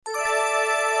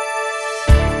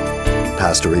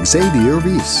Pastor Xavier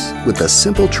Reese with the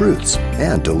simple truths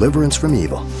and deliverance from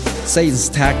evil. Satan's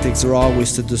tactics are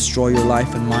always to destroy your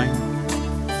life and mine.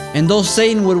 And though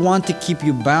Satan would want to keep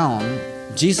you bound,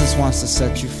 Jesus wants to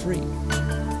set you free.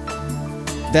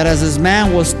 That as this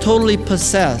man was totally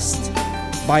possessed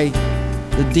by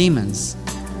the demons,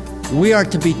 we are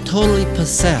to be totally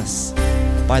possessed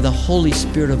by the Holy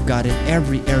Spirit of God in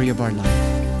every area of our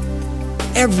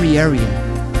life. Every area.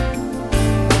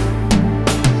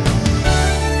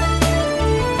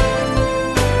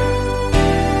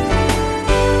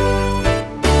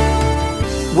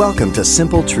 Welcome to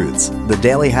Simple Truths, the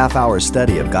daily half-hour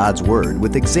study of God's Word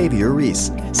with Xavier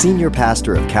Reese, Senior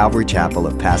Pastor of Calvary Chapel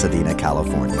of Pasadena,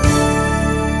 California.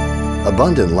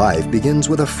 Abundant life begins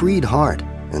with a freed heart,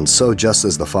 and so just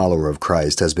as the follower of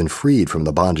Christ has been freed from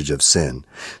the bondage of sin,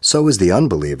 so is the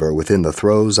unbeliever within the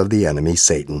throes of the enemy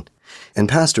Satan. And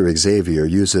Pastor Xavier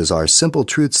uses our Simple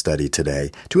Truth study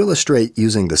today to illustrate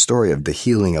using the story of the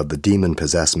healing of the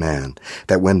demon-possessed man,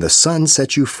 that when the Son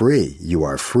sets you free, you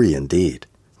are free indeed.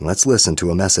 Let's listen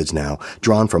to a message now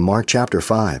drawn from Mark chapter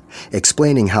 5,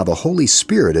 explaining how the Holy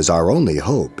Spirit is our only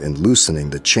hope in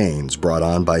loosening the chains brought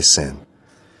on by sin.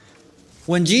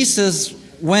 When Jesus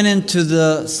went into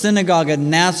the synagogue at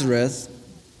Nazareth,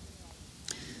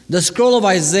 the scroll of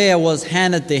Isaiah was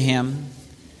handed to him,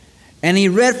 and he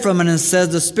read from it and says,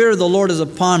 "The Spirit of the Lord is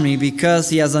upon me, because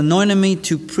he has anointed me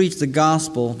to preach the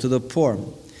gospel to the poor.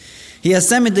 He has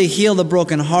sent me to heal the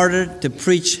brokenhearted, to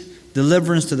preach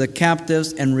deliverance to the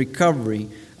captives, and recovery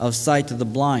of sight to the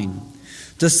blind,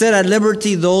 to set at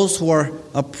liberty those who are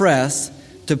oppressed,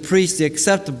 to preach the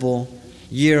acceptable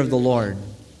year of the Lord."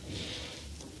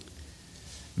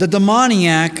 The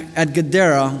demoniac at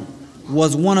Gadara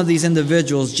was one of these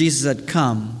individuals Jesus had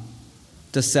come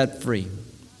to set free.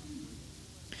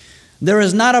 There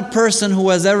is not a person who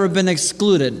has ever been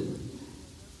excluded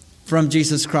from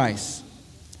Jesus Christ.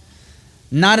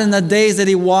 Not in the days that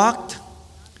he walked,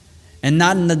 and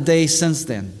not in the days since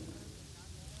then.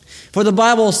 For the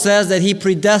Bible says that he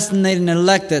predestinated and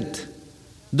elected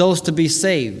those to be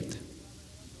saved.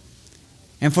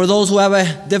 And for those who have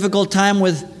a difficult time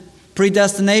with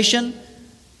predestination,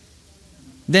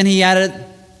 then he added,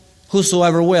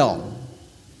 "Whosoever will."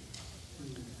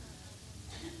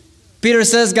 Peter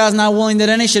says God's not willing that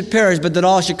any should perish, but that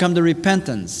all should come to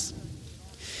repentance.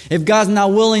 If God's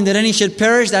not willing that any should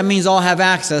perish, that means all have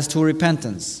access to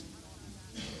repentance.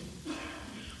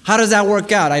 How does that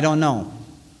work out? I don't know.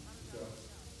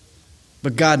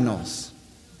 But God knows.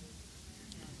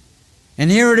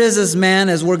 And here it is, this man,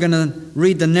 as we're going to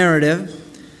read the narrative,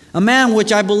 a man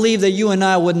which I believe that you and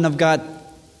I wouldn't have got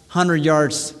 100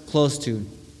 yards close to,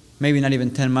 maybe not even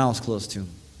 10 miles close to.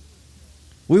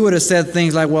 We would have said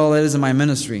things like, "Well, that isn't my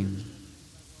ministry.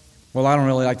 Well, I don't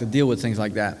really like to deal with things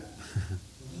like that."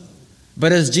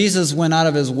 But as Jesus went out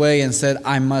of his way and said,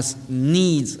 "I must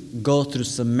needs go through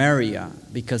Samaria,"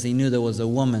 because he knew there was a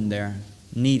woman there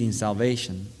needing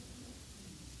salvation,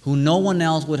 who no one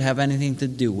else would have anything to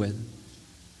do with.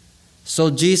 So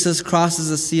Jesus crosses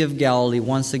the Sea of Galilee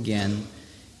once again,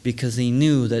 because he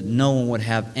knew that no one would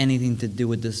have anything to do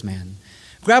with this man.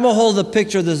 Grab a hold of the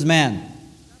picture of this man.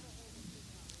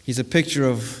 He's a picture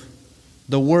of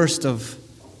the worst of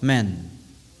men.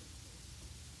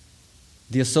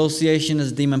 The association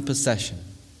is demon possession.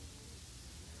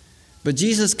 But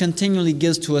Jesus continually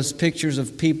gives to us pictures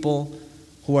of people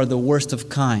who are the worst of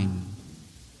kind.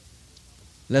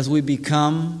 Lest we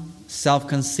become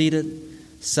self-conceited,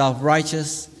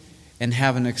 self-righteous, and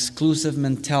have an exclusive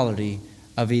mentality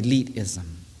of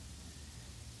elitism.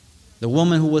 The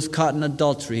woman who was caught in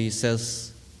adultery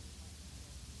says,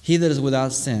 "He that is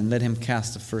without sin, let him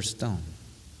cast the first stone."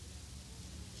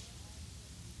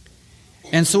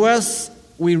 And so as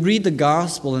we read the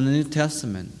gospel in the New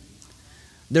Testament,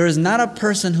 there is not a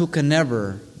person who can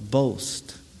ever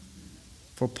boast.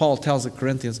 For Paul tells the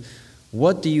Corinthians,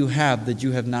 "What do you have that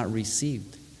you have not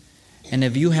received? And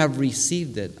if you have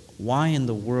received it, why in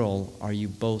the world are you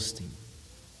boasting?"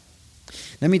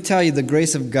 Let me tell you, the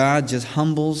grace of God just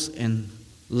humbles and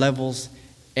levels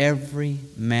every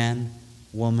man,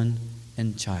 woman,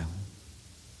 and child.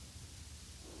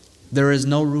 There is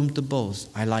no room to boast.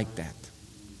 I like that.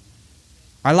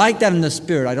 I like that in the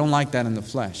spirit. I don't like that in the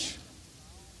flesh.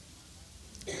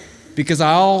 Because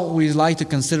I always like to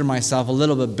consider myself a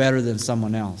little bit better than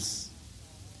someone else.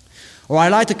 Or I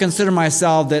like to consider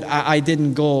myself that I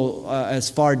didn't go as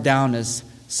far down as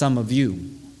some of you.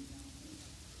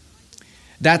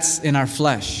 That's in our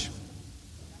flesh.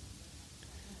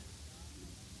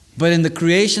 But in the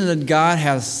creation that God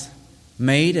has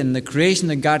made and the creation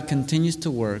that God continues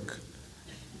to work,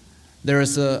 there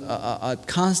is a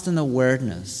constant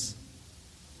awareness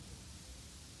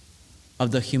of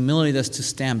the humility that's to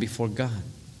stand before God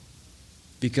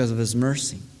because of His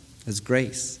mercy, His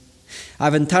grace.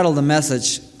 I've entitled the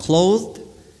message, Clothed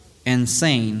and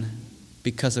Sane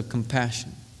Because of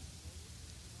Compassion.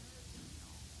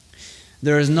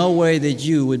 There is no way that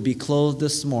you would be clothed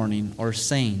this morning or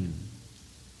sane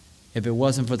if it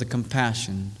wasn't for the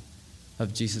compassion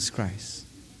of Jesus Christ.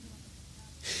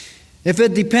 If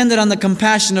it depended on the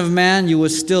compassion of man, you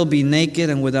would still be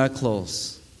naked and without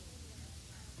clothes.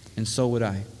 And so would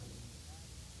I.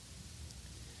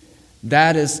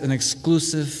 That is an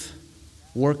exclusive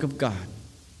work of God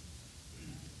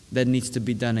that needs to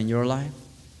be done in your life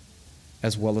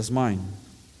as well as mine.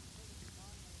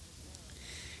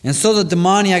 And so the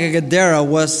demoniac at Gadara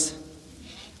was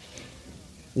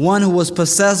one who was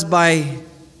possessed by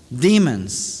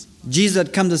demons. Jesus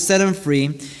had come to set him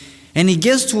free. And He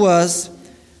gives to us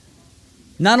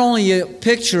not only a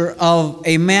picture of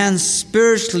a man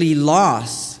spiritually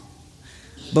lost,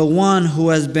 but one who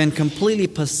has been completely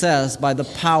possessed by the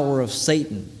power of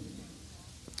Satan.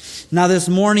 Now this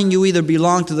morning you either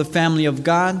belong to the family of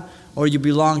God or you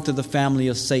belong to the family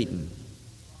of Satan.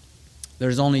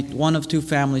 There's only one of two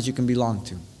families you can belong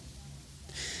to.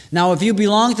 Now, if you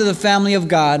belong to the family of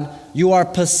God, you are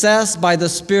possessed by the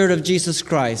Spirit of Jesus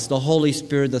Christ, the Holy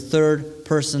Spirit, the third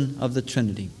person of the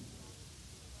Trinity.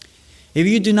 If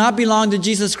you do not belong to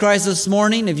Jesus Christ this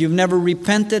morning, if you've never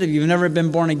repented, if you've never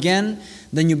been born again,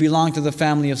 then you belong to the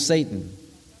family of Satan.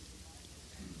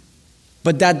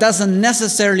 But that doesn't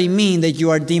necessarily mean that you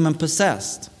are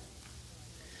demon-possessed.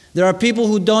 There are people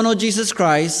who don't know Jesus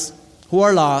Christ, who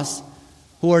are lost,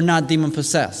 who are not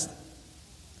demon-possessed.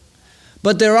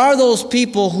 But there are those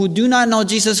people who do not know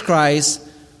Jesus Christ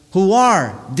who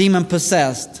are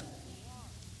demon-possessed.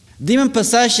 Demon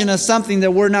possession is something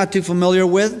that we're not too familiar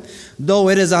with, though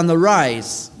it is on the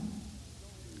rise.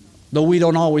 Though we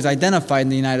don't always identify in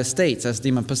the United States as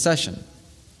demon possession.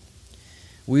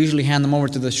 We usually hand them over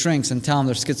to the shrinks and tell them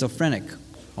they're schizophrenic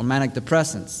or manic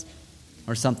depressants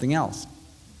or something else.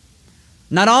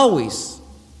 Not always,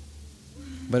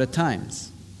 but at times.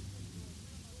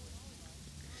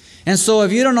 And so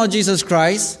if you don't know Jesus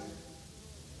Christ,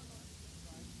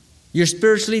 you're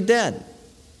spiritually dead.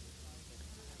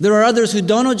 There are others who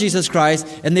don't know Jesus Christ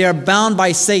and they are bound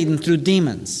by Satan through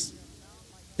demons.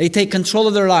 They take control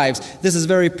of their lives. This is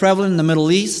very prevalent in the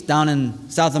Middle East, down in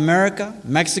South America,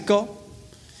 Mexico.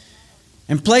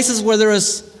 And places where there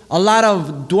is a lot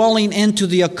of dwelling into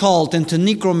the occult, into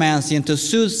necromancy, into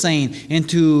soothsaying,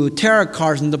 into tarot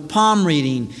cards, into palm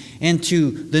reading,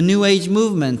 into the New Age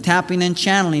movement, tapping and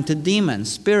channeling to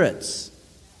demons, spirits.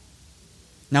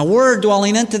 Now we're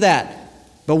dwelling into that,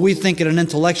 but we think it an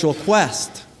intellectual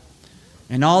quest.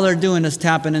 And all they're doing is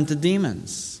tapping into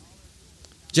demons.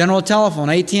 General Telephone,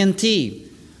 AT&T,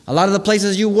 a lot of the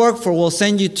places you work for will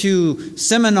send you to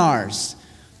seminars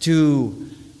to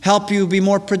help you be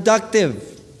more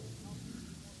productive.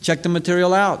 Check the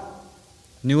material out.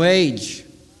 New Age.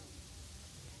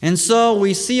 And so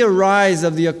we see a rise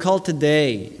of the occult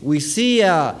today. We see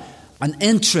an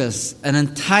interest, an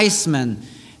enticement,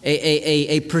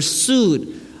 a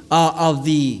pursuit of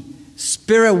the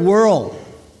spirit world.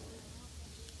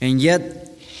 And yet,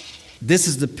 this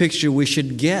is the picture we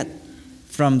should get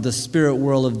from the spirit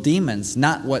world of demons,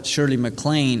 not what Shirley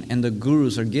MacLaine and the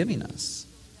gurus are giving us.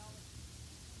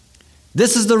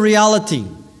 This is the reality.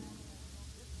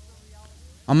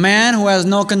 A man who has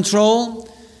no control,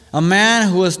 a man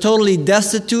who is totally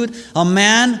destitute, a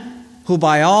man who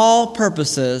by all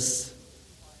purposes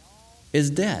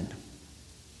is dead.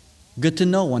 Good to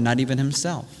no one, not even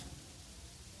himself.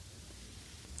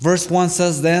 Verse 1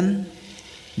 says, Then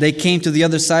they came to the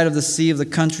other side of the sea of the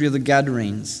country of the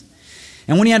Gadarenes.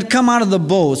 And when he had come out of the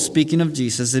boat, speaking of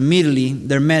Jesus, immediately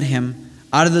there met him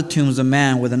out of the tombs a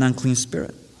man with an unclean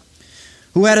spirit,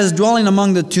 who had his dwelling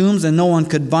among the tombs, and no one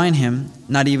could bind him,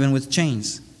 not even with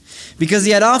chains. Because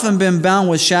he had often been bound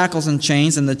with shackles and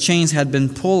chains, and the chains had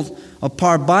been pulled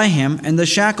apart by him, and the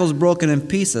shackles broken in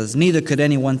pieces. Neither could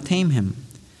anyone tame him.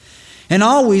 And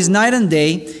always, night and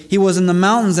day, he was in the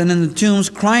mountains and in the tombs,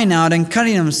 crying out and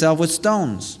cutting himself with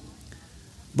stones.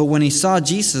 But when he saw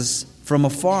Jesus from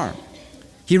afar,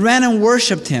 he ran and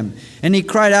worshipped him, and he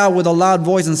cried out with a loud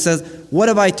voice and says, What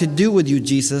have I to do with you,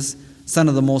 Jesus, Son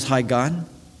of the Most High God?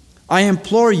 I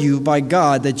implore you by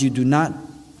God that you do not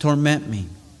torment me.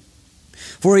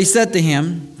 For he said to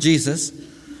him, Jesus,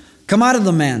 Come out of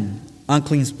the man,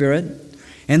 unclean spirit.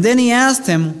 And then he asked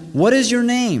him, What is your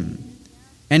name?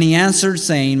 And he answered,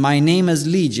 saying, My name is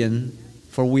Legion,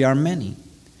 for we are many.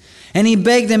 And he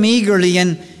begged them eagerly,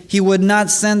 and he would not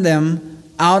send them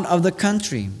out of the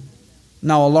country.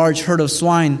 Now a large herd of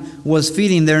swine was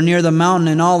feeding there near the mountain,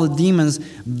 and all the demons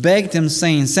begged him,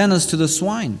 saying, "Send us to the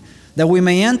swine, that we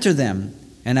may enter them."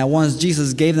 And at once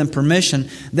Jesus gave them permission.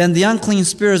 Then the unclean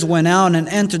spirits went out and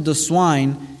entered the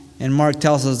swine, and Mark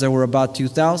tells us there were about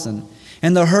 2,000.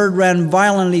 And the herd ran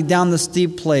violently down the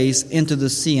steep place into the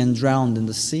sea and drowned in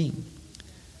the sea.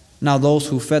 Now those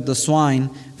who fed the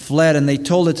swine fled, and they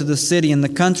told it to the city and the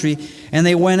country, and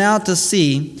they went out to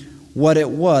see what it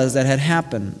was that had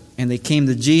happened. And they came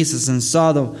to Jesus and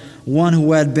saw the one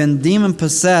who had been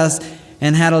demon-possessed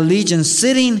and had a legion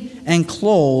sitting and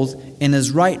clothed in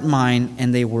his right mind,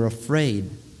 and they were afraid.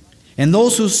 And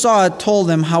those who saw it told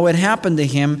them how it happened to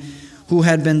him who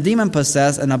had been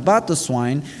demon-possessed and about the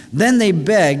swine. Then they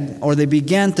begged, or they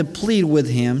began to plead with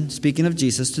him, speaking of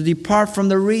Jesus, to depart from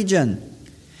the region.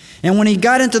 And when he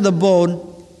got into the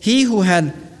boat, he who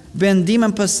had been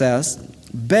demon-possessed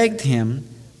begged him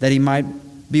that he might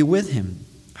be with him.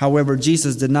 However,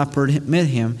 Jesus did not permit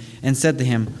him and said to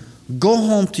him, "Go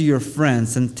home to your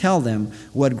friends and tell them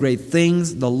what great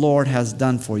things the Lord has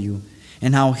done for you,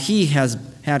 and how he has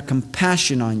had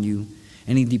compassion on you."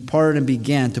 And he departed and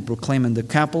began to proclaim in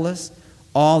Decapolis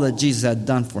all that Jesus had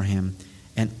done for him,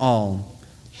 and all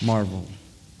marveled.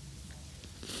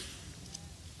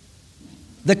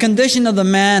 The condition of the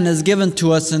man is given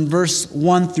to us in verse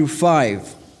 1 through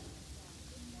 5.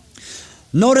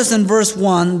 Notice in verse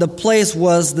 1, the place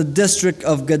was the district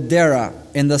of Gadara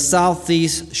in the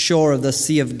southeast shore of the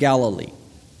Sea of Galilee.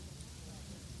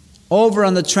 Over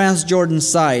on the Transjordan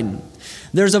side,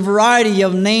 there's a variety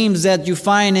of names that you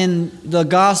find in the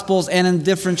Gospels and in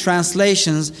different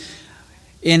translations.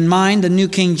 In mine, the New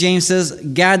King James says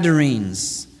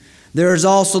Gadarenes. There's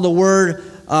also the word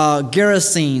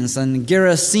Gerasenes and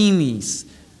Gerasenes.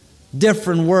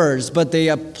 Different words, but they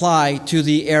apply to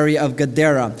the area of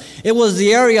Gadara. It was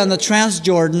the area on the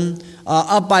Transjordan,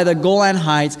 up by the Golan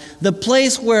Heights, the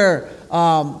place where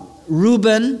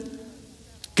Reuben,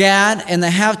 Gad, and the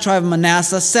half-tribe of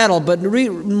Manasseh settled, but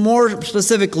more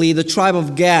specifically, the tribe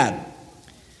of Gad.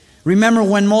 Remember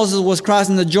when Moses was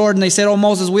crossing the Jordan, they said, "Oh,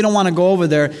 Moses, we don't want to go over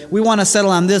there. We want to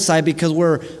settle on this side because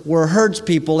we're herds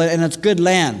people, and it's good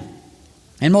land."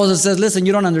 And Moses says, "Listen,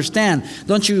 you don't understand.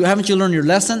 Haven't you learned your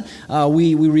lesson?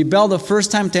 We rebelled the first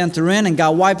time to enter in, and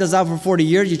God wiped us out for 40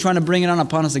 years. You're trying to bring it on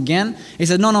upon us again?" He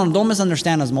said, No, don't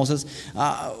misunderstand us, Moses.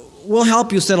 We'll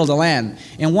help you settle the land.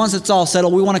 And once it's all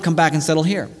settled, we want to come back and settle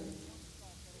here.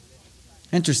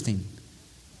 Interesting.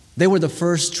 They were the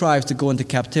first tribes to go into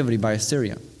captivity by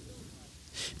Assyria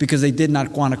because they did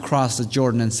not want to cross the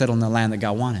Jordan and settle in the land that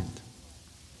God wanted.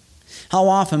 How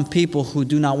often people who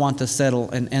do not want to settle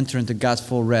and enter into God's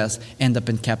full rest end up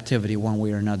in captivity one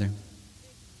way or another.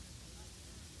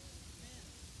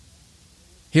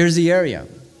 Here's the area.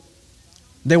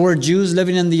 There were Jews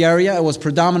living in the area. It was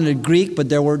predominantly Greek, but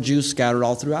there were Jews scattered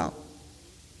all throughout.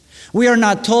 We are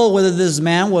not told whether this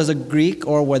man was a Greek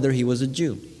or whether he was a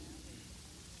Jew.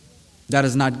 That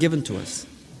is not given to us.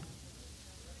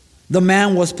 The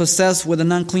man was possessed with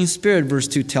an unclean spirit, verse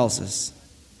 2 tells us.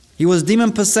 He was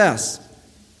demon-possessed.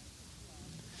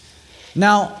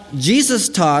 Now, Jesus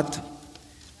taught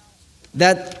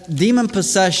that demon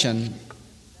possession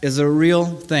is a real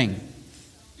thing.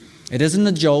 It isn't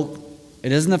a joke.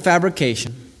 It isn't a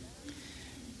fabrication.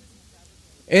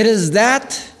 It is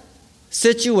that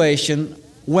situation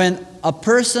when a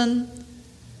person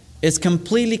is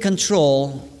completely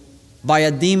controlled by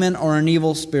a demon or an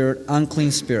evil spirit,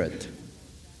 unclean spirit.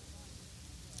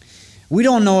 We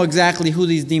don't know exactly who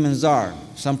these demons are.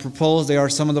 Some propose they are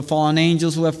some of the fallen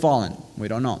angels who have fallen. We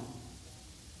don't know.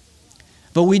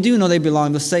 But we do know they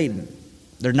belong to Satan.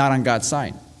 They're not on God's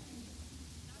side.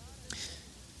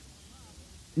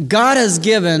 God has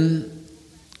given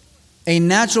a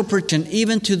natural protection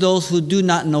even to those who do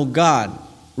not know God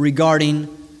regarding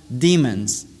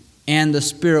demons and the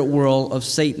spirit world of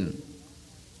Satan.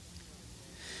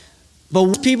 But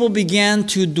once people began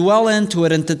to dwell into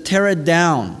it and to tear it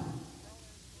down,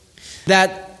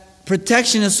 that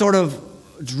protection is sort of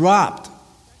dropped.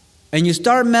 And you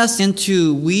start messing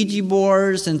into Ouija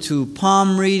boards, into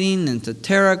palm reading, into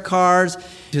tarot cards,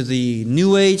 to the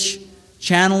New Age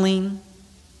channeling,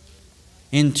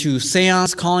 into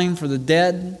seance calling for the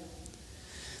dead.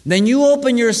 Then you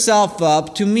open yourself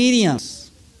up to mediums,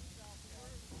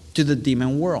 to the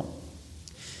demon world.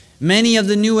 Many of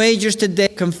the New Agers today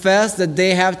confess that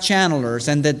they have channelers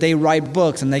and that they write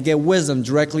books and they get wisdom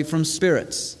directly from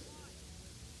spirits.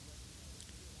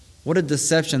 What a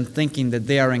deception, thinking that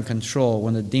they are in control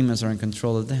when the demons are in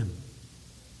control of them.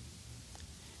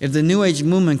 If the New Age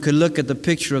movement could look at the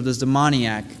picture of this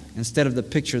demoniac instead of the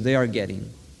picture they are getting,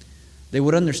 they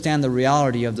would understand the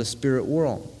reality of the spirit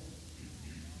world.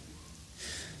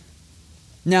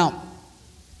 Now,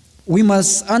 we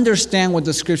must understand what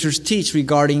the Scriptures teach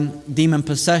regarding demon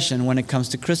possession when it comes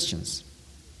to Christians.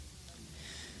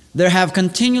 There have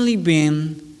continually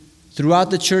been,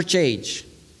 throughout the church age,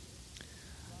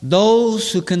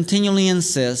 those who continually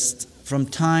insist from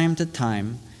time to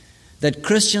time that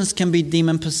Christians can be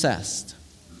demon possessed.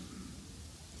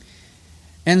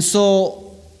 And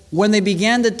so, when they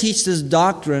began to teach this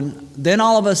doctrine, then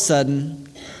all of a sudden,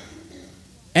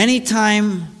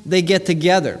 anytime they get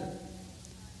together,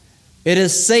 it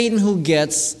is Satan who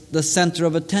gets the center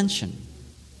of attention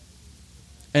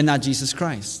and not Jesus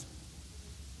Christ.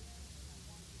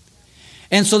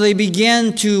 And so they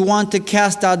begin to want to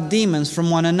cast out demons from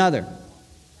one another.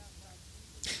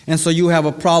 And so you have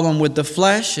a problem with the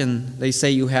flesh, and they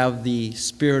say you have the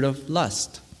spirit of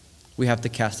lust. We have to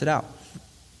cast it out.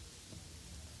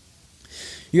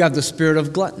 You have the spirit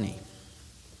of gluttony.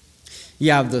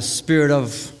 You have the spirit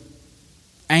of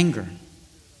anger.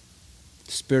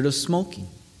 Spirit of smoking.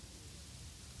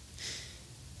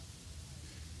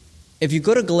 If you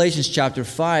go to Galatians chapter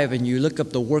 5 and you look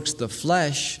up the works of the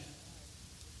flesh,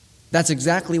 that's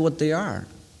exactly what they are.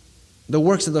 The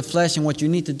works of the flesh, and what you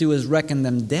need to do is reckon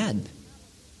them dead.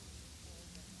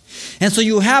 And so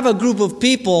you have a group of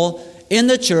people in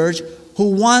the church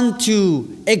who want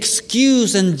to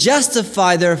excuse and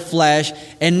justify their flesh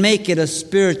and make it a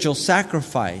spiritual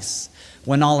sacrifice,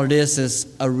 when all it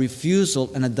is a refusal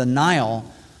and a denial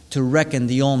to reckon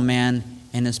the old man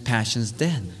and his passions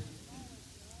dead.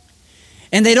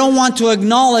 And they don't want to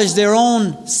acknowledge their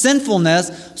own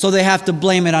sinfulness, so they have to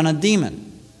blame it on a demon.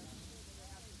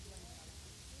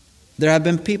 There have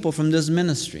been people from this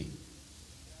ministry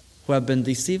who have been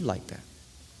deceived like that.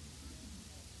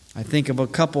 I think of a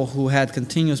couple who had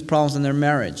continuous problems in their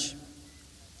marriage.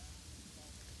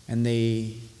 And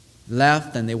they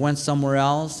left and they went somewhere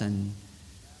else, and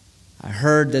I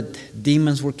heard that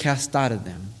demons were cast out of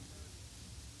them.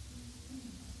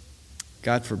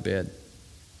 God forbid.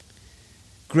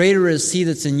 Greater is he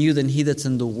that's in you than he that's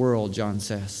in the world, John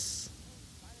says.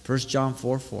 1 John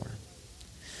 4:4.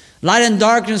 Light and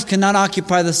darkness cannot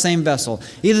occupy the same vessel.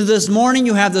 Either this morning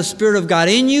you have the Spirit of God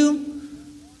in you,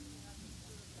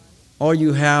 or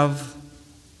you have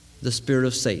the spirit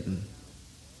of Satan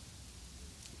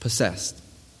possessed.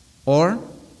 Or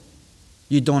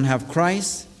you don't have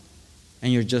Christ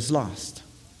and you're just lost.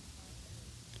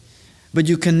 But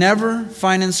you can never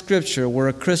find in Scripture where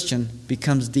a Christian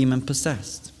becomes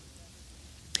demon-possessed.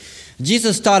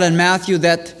 Jesus taught in Matthew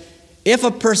that if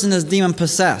a person is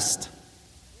demon-possessed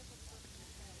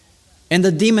and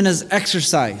the demon is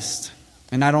exorcised,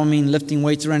 and I don't mean lifting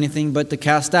weights or anything, but to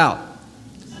cast out,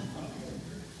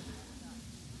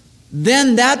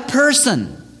 then that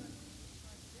person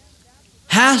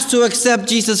has to accept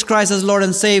Jesus Christ as Lord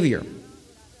and Savior.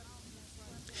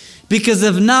 Because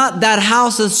if not, that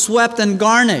house is swept and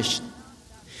garnished.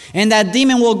 And that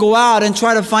demon will go out and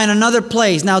try to find another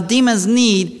place. Now, demons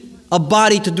need a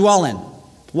body to dwell in.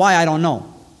 Why, I don't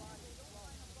know.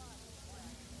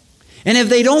 And if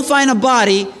they don't find a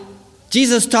body,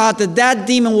 Jesus taught that that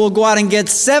demon will go out and get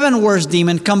 7 worse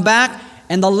demons, come back,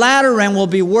 and the latter end will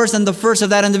be worse than the first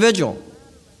of that individual.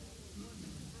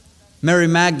 Mary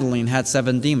Magdalene had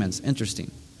 7 demons.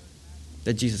 Interesting.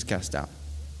 That Jesus cast out.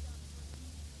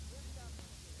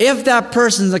 If that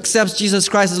person accepts Jesus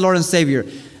Christ as Lord and Savior,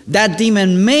 that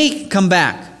demon may come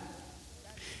back.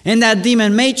 And that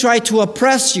demon may try to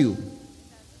oppress you,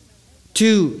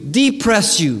 to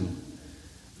depress you,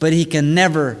 but he can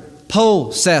never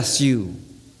possess you.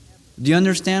 Do you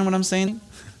understand what I'm saying?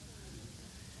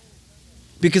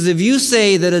 Because if you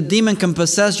say that a demon can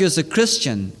possess you as a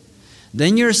Christian,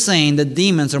 then you're saying that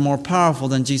demons are more powerful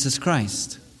than Jesus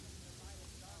Christ.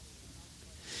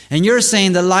 And you're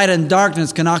saying that light and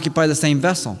darkness can occupy the same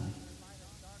vessel.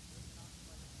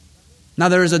 Now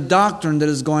there is a doctrine that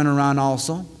is going around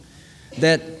also,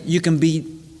 that you can be,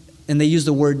 and they use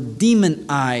the word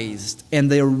demonized, and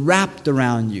they're wrapped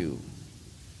around you.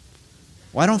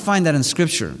 Well, I don't find that in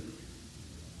Scripture.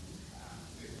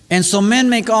 And so men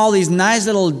make all these nice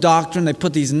little doctrine, they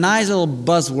put these nice little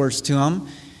buzzwords to them,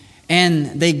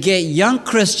 and they get young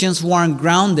Christians who aren't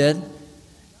grounded,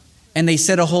 and they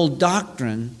set a whole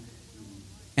doctrine,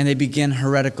 and they begin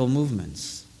heretical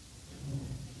movements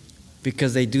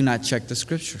because they do not check the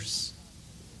Scriptures.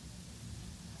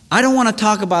 I don't want to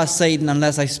talk about Satan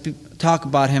unless I talk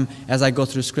about him as I go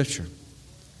through Scripture.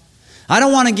 I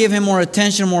don't want to give him more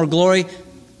attention, more glory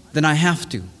than I have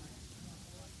to.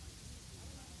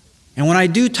 And when I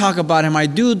do talk about him, I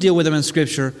do deal with him in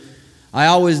Scripture. I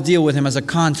always deal with him as a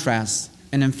contrast,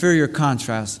 an inferior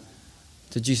contrast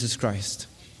to Jesus Christ.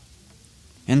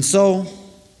 And so,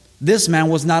 this man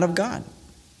was not of God.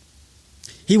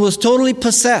 He was totally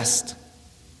possessed.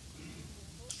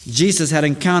 Jesus had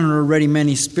encountered already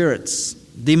many spirits.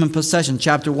 Demon possession,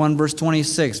 chapter 1, verse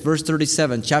 26, verse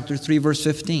 37, chapter 3, verse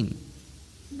 15.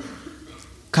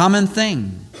 Common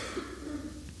thing.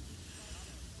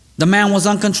 The man was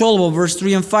uncontrollable, verse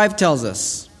 3 and 5 tells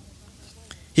us.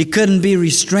 He couldn't be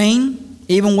restrained,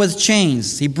 even with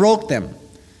chains. He broke them.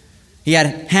 He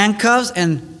had handcuffs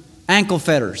and ankle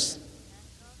fetters.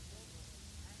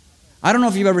 I don't know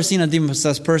if you've ever seen a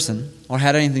demon-possessed person or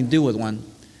had anything to do with one,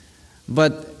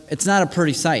 but it's not a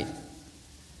pretty sight.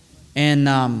 And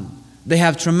they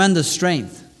have tremendous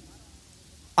strength.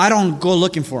 I don't go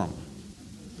looking for them.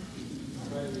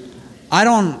 I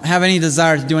don't have any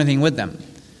desire to do anything with them.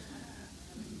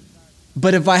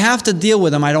 But if I have to deal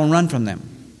with them, I don't run from them.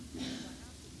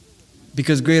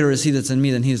 Because greater is He that's in me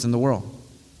than he is in the world.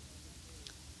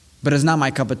 But it's not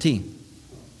my cup of tea.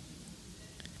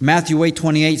 Matthew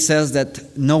 8:28 says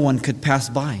that no one could pass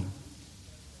by.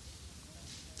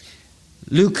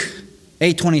 Luke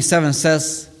 8:27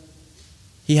 says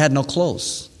he had no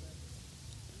clothes.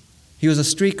 He was a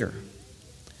streaker.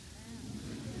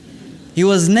 He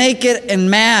was naked and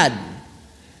mad,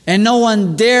 and no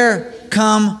one dare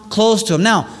come close to him.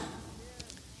 Now,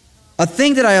 a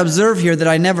thing that I observe here that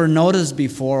I never noticed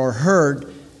before or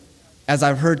heard as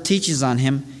I've heard teachings on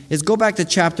him is go back to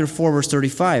chapter 4, verse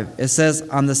 35. It says,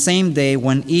 on the same day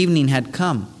when evening had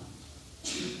come.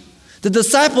 The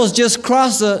disciples just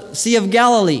crossed the Sea of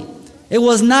Galilee. It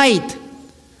was night.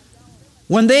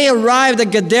 When they arrived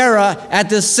at Gadara at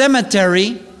the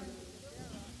cemetery,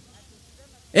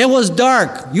 it was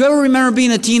dark. You ever remember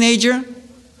being a teenager?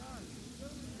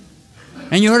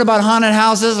 And you heard about haunted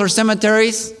houses or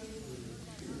cemeteries?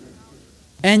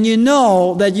 And you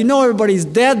know everybody's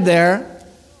dead there,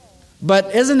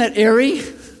 but isn't it eerie?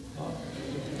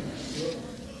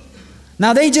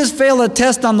 Now they just failed a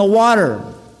test on the water.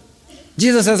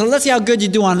 Jesus says, let's see how good you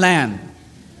do on land.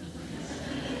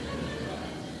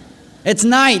 It's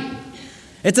night.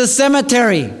 It's a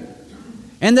cemetery.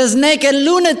 And this naked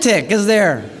lunatic is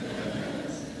there.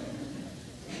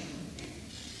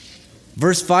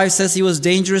 Verse 5 says he was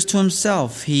dangerous to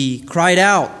himself. He cried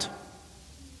out,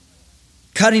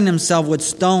 cutting himself with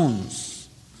stones.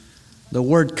 The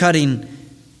word cutting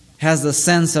has the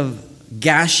sense of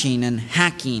gashing and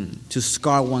hacking to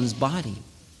scar one's body.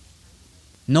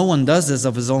 No one does this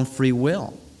of his own free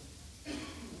will.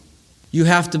 You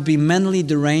have to be mentally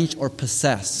deranged or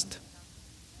possessed.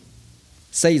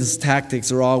 Satan's tactics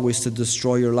are always to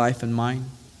destroy your life and mine.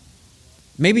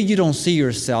 Maybe you don't see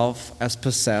yourself as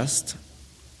possessed,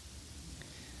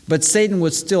 but Satan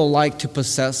would still like to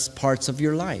possess parts of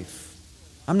your life.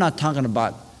 I'm not talking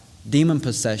about demon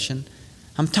possession.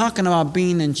 I'm talking about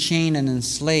being enchained and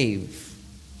enslaved.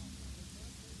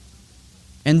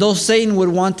 And though Satan would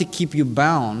want to keep you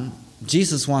bound,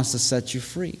 Jesus wants to set you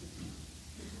free.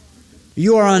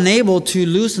 You are unable to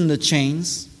loosen the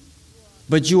chains,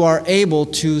 but you are able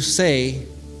to say,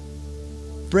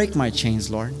 break my chains,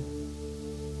 Lord.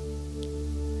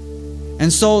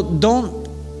 And so don't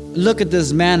look at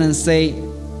this man and say,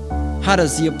 how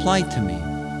does he apply to me?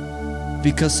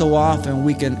 Because so often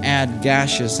we can add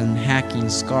gashes and hacking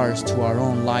scars to our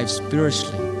own lives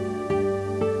spiritually.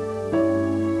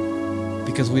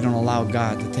 Because we don't allow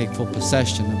God to take full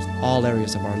possession of all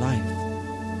areas of our life.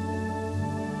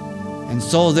 And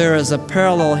so there is a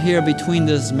parallel here between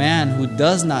this man who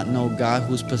does not know God,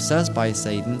 who's possessed by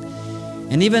Satan,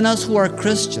 and even us who are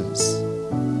Christians.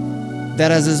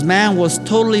 That as this man was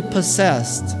totally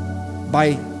possessed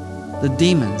by the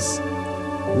demons,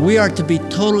 we are to be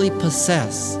totally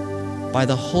possessed by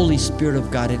the Holy Spirit of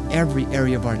God in every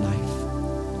area of our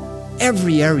life.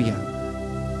 Every area.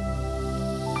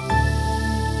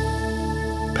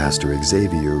 Pastor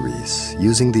Xavier Reese,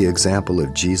 using the example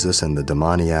of Jesus and the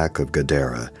demoniac of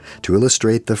Gadara to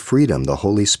illustrate the freedom the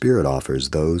Holy Spirit offers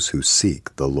those who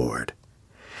seek the Lord.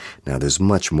 Now, there's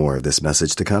much more of this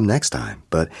message to come next time,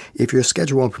 but if your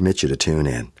schedule won't permit you to tune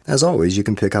in, as always, you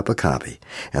can pick up a copy,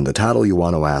 and the title you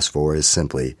want to ask for is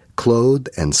simply Clothed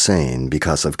and Sane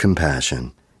Because of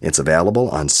Compassion. It's available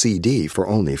on CD for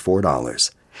only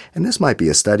 $4. And this might be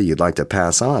a study you'd like to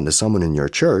pass on to someone in your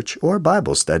church or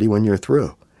Bible study when you're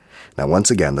through. Now, once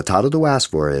again, the title to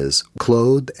ask for is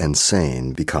Clothed and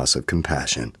Sane Because of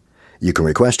Compassion. You can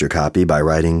request your copy by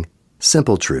writing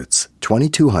Simple Truths,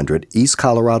 2200 East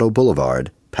Colorado Boulevard,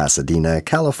 Pasadena,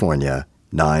 California,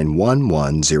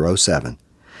 91107.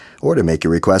 Or to make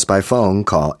your request by phone,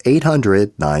 call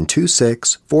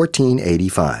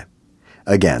 800-926-1485.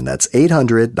 Again, that's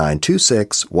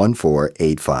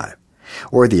 800-926-1485.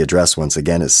 Or the address once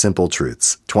again is Simple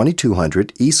Truths,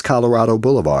 2200 East Colorado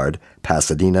Boulevard,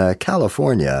 Pasadena,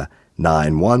 California,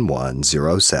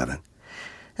 91107.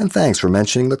 And thanks for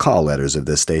mentioning the call letters of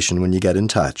this station when you get in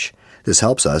touch. This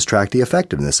helps us track the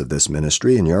effectiveness of this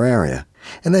ministry in your area.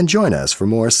 And then join us for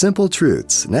more Simple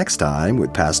Truths next time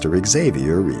with Pastor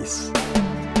Xavier Reese.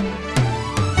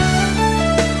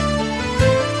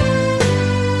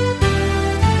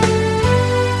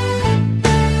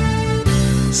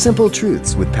 Simple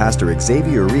Truths with Pastor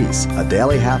Xavier Reese, a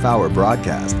daily half-hour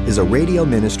broadcast, is a radio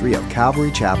ministry of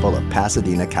Calvary Chapel of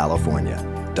Pasadena, California.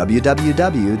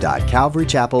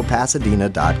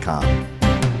 www.calvarychapelpasadena.com.